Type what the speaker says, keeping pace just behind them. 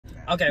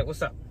Okay,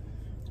 what's up?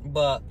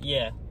 But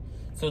yeah,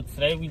 so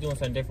today we doing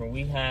something different.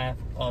 We have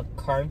a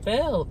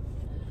Carvel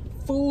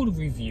food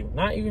review.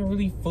 Not even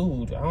really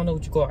food. I don't know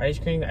what you call ice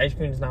cream. Ice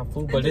cream is not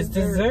food, but it's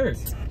dessert.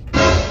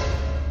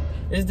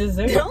 It's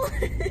dessert. No.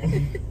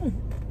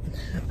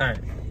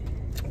 Alright.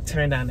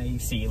 Turn down the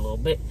AC a little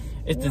bit.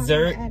 It's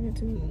dessert.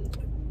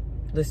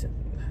 Listen.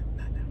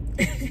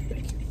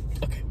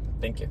 Okay,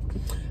 thank you.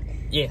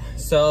 Yeah,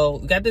 so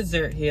we got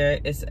dessert here.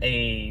 It's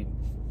a,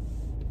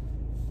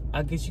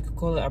 I guess you could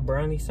call it a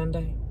brownie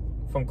sundae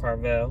from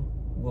Carvel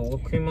with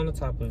whipped cream on the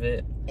top of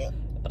it.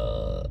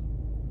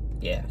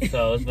 Yeah,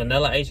 so it's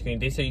vanilla ice cream.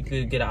 They said you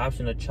could get an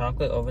option of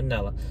chocolate or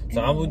vanilla.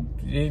 So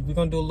we're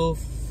gonna do a little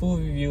food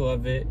review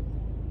of it.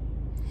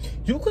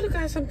 You could have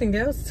got something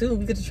else too.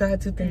 We could have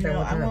tried two things at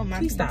one time.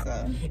 Please stop.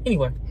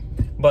 Anyway,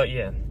 but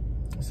yeah,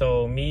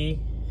 so me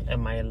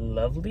and my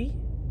lovely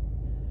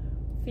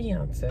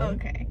fiance.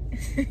 Okay,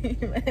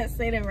 let's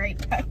say the right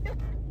time.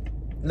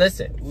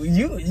 Listen,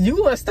 you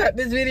want to start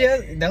this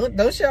video?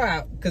 Don't show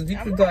out because we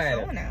could go at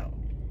it. Out.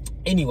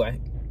 Anyway,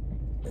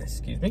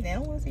 excuse me. They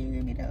don't want to see you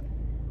give me up.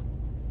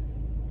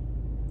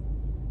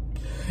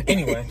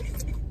 Anyway,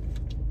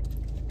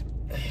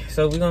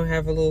 so we're gonna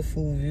have a little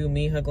food review.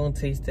 Me and her gonna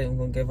taste it and we're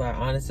gonna give our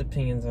honest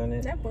opinions on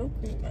it. That both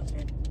cream up.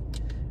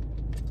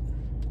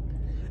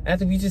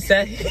 After we just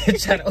sat here and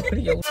tried to order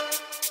your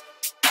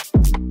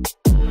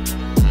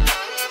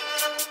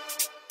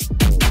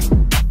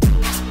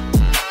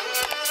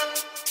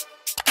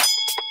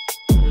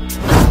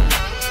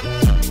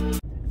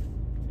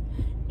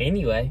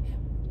anyway,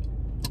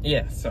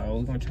 yeah, so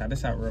we're gonna try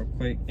this out real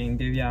quick and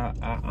give y'all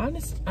our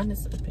honest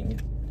opinion.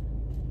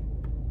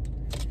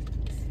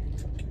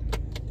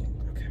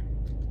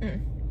 Okay.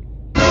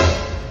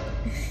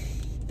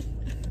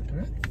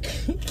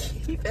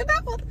 Keep it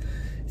out.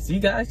 See,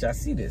 guys, y'all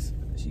see this?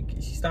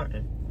 She's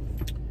starting.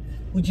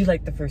 Would you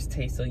like the first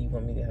taste, or you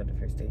want me to have the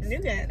first taste?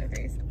 You got the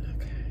first.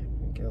 Okay,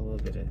 get a little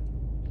bit of. I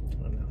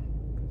don't know.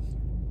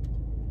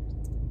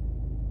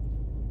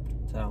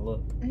 That's how I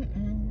look.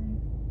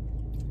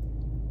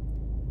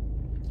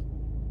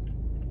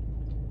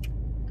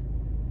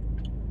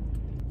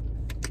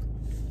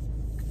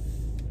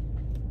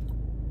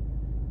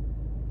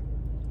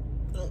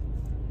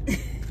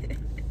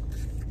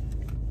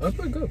 That's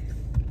pretty good.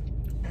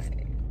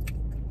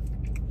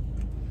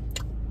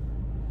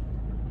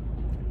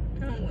 I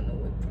don't want to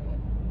whip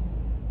cream.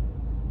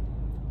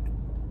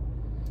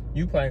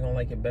 You probably gonna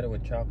like it better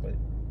with chocolate.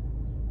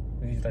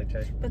 We used to like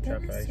chocolate. But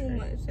that's too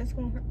much. That's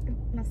gonna hurt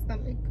my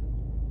stomach.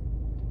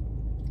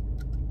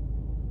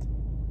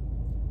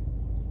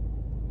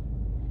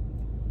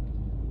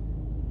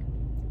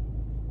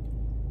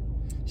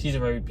 She's a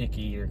very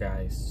picky eater,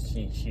 guys.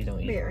 She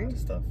don't eat a lot of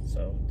stuff,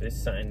 so this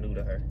is something new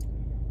to her.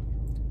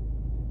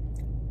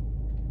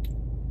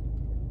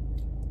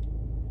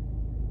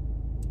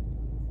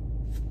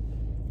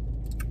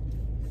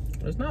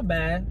 It's not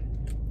bad.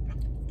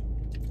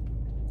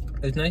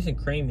 It's nice and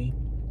creamy.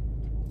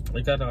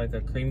 It got like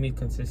a creamy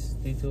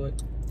consistency to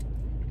it.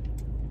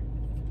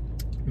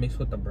 Mixed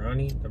with the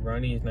brownie. The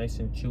brownie is nice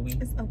and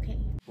chewy. It's okay.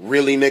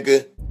 Really,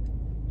 nigga?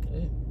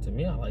 Yeah, to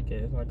me, I like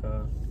it. It's like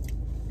a...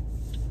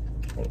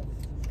 Hold on.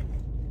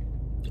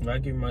 If I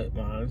give my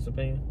honest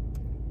opinion,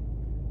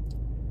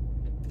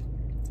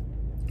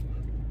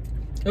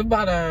 it's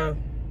about a...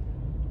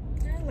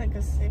 Yeah, like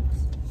a 6.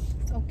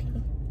 It's okay.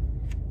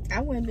 I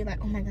wouldn't be like,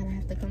 oh my god, I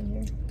have to come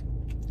here.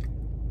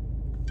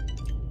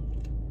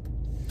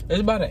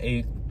 It's about an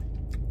 8.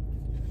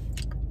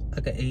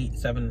 Like an 8,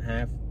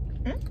 7.5.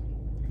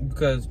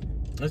 Because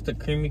it's the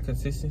creamy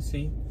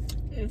consistency.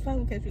 It's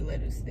probably because you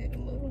let it sit a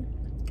little.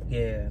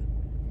 Yeah.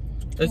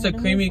 It's a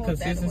creamy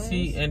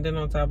consistency, and then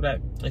on top of that,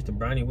 it's the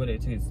brownie with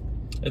it too.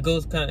 It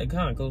kind of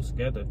goes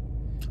together.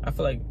 I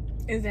feel like.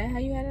 Is that how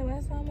you had it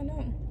last time or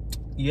no?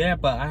 Yeah,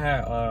 but I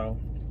had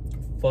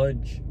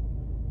fudge.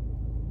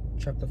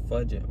 Chocolate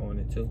fudge on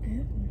it too.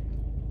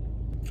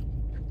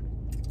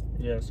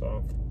 Yeah,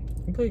 so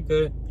I'm pretty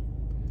good.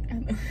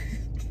 I'm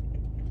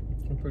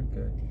pretty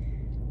good.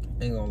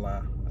 Ain't gonna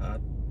lie.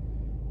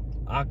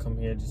 I come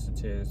here just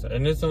to tell you.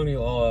 And it's only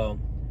 $5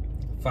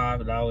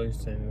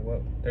 and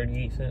what,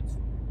 38 cents.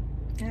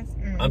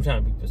 I'm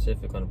trying to be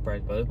specific on the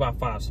price, but it's about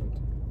 5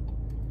 something.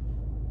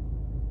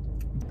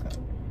 Okay.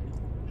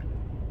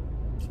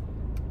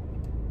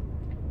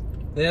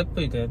 Yeah, it's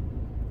pretty good.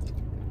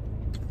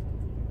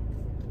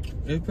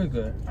 It's pretty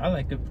good. I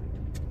like it.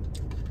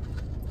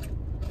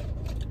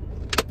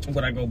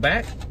 Would I go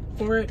back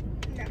for it?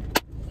 No.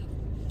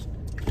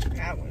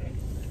 I wouldn't.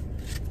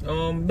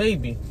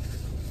 Maybe.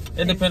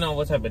 It depends on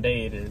what type of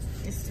day it is.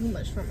 It's too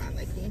much for my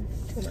liking.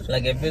 Too much.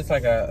 Like if it's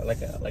like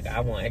I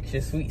want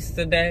extra sweets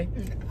today,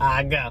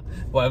 I go.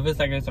 But if it's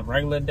like it's a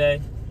regular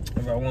day,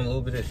 if I want a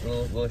little bit of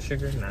little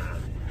sugar, nah.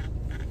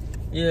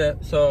 Yeah.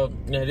 So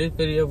yeah, this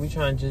video we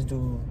trying to just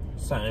do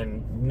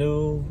something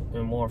new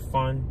and more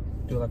fun.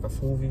 Do like a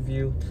food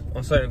review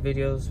on certain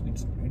videos.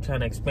 We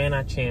trying to expand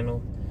our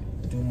channel,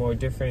 do more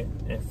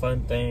different and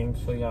fun things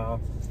for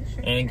y'all,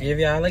 and give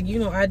y'all like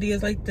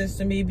ideas like this.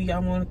 And maybe I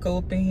want to go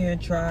up in here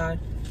and try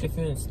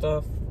different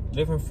stuff,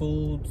 different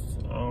foods.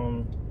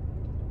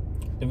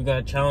 Then we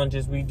got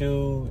challenges we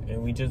do,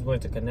 and we just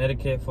went to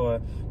Connecticut for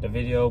the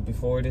video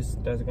before this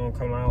that's gonna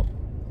come out.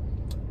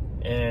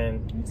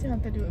 And we still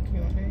have to do a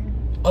Q&A.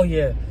 Oh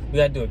yeah, we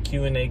gotta do a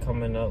Q&A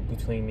coming up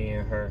between me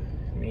and her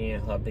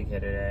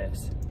big-headed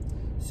ass.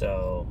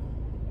 So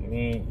we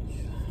ain't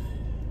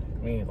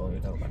gonna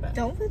even talk about that.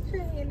 Don't put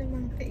your hand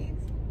in my face.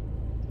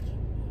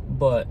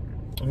 But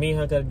me and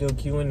her gotta do a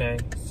Q&A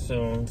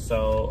soon.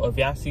 So if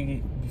y'all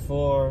see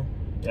before,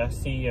 y'all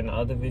see in the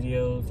other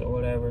videos or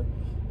whatever,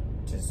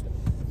 just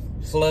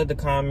flood the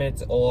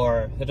comments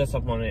or hit us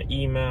up on an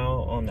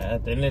email on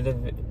at the end of the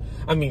video.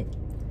 I mean,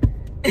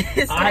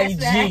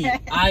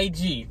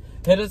 IG.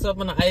 Hit us up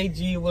on the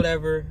IG,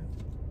 whatever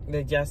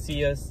that y'all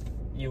see us.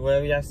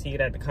 Wherever y'all see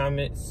it at the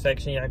comment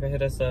section, y'all can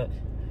hit us up.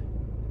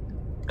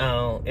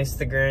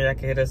 Instagram, y'all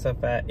can hit us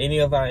up at any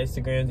of our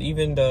Instagrams,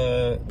 even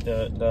the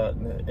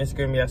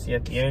Instagram y'all see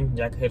at the end,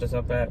 y'all can hit us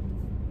up at.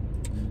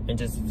 And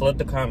just flood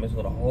the comments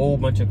with a whole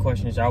bunch of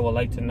questions y'all would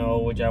like to know,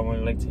 what y'all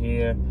would like to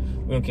hear.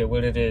 We don't care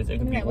what it is. It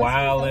could be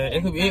wild,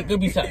 it could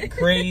be something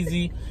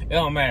crazy. It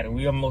don't matter.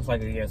 We are most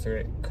likely to answer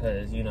it,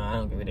 because you know I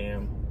don't give a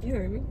damn. You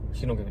heard me.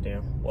 She don't give a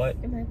damn. What?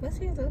 I'm like, what's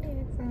your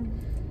zodiac sign?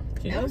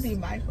 That would be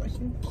my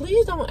question.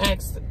 Please don't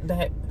ask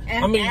that.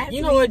 I mean,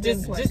 you know what?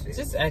 Just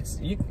ask.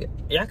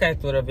 Y'all can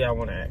ask whatever y'all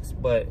want to ask.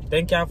 But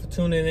thank y'all for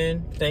tuning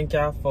in. Thank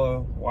y'all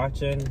for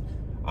watching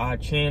our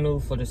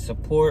channel, for the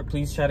support.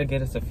 Please try to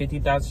get us to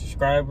 50,000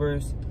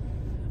 subscribers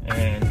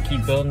and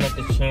keep building up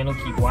this channel.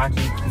 Keep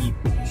watching. Keep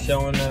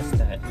showing the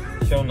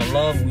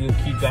love. We'll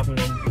keep dropping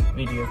them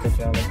videos that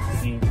y'all like to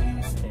see.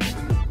 And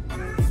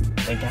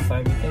thank y'all for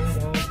everything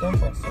y'all done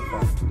for us so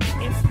far.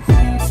 And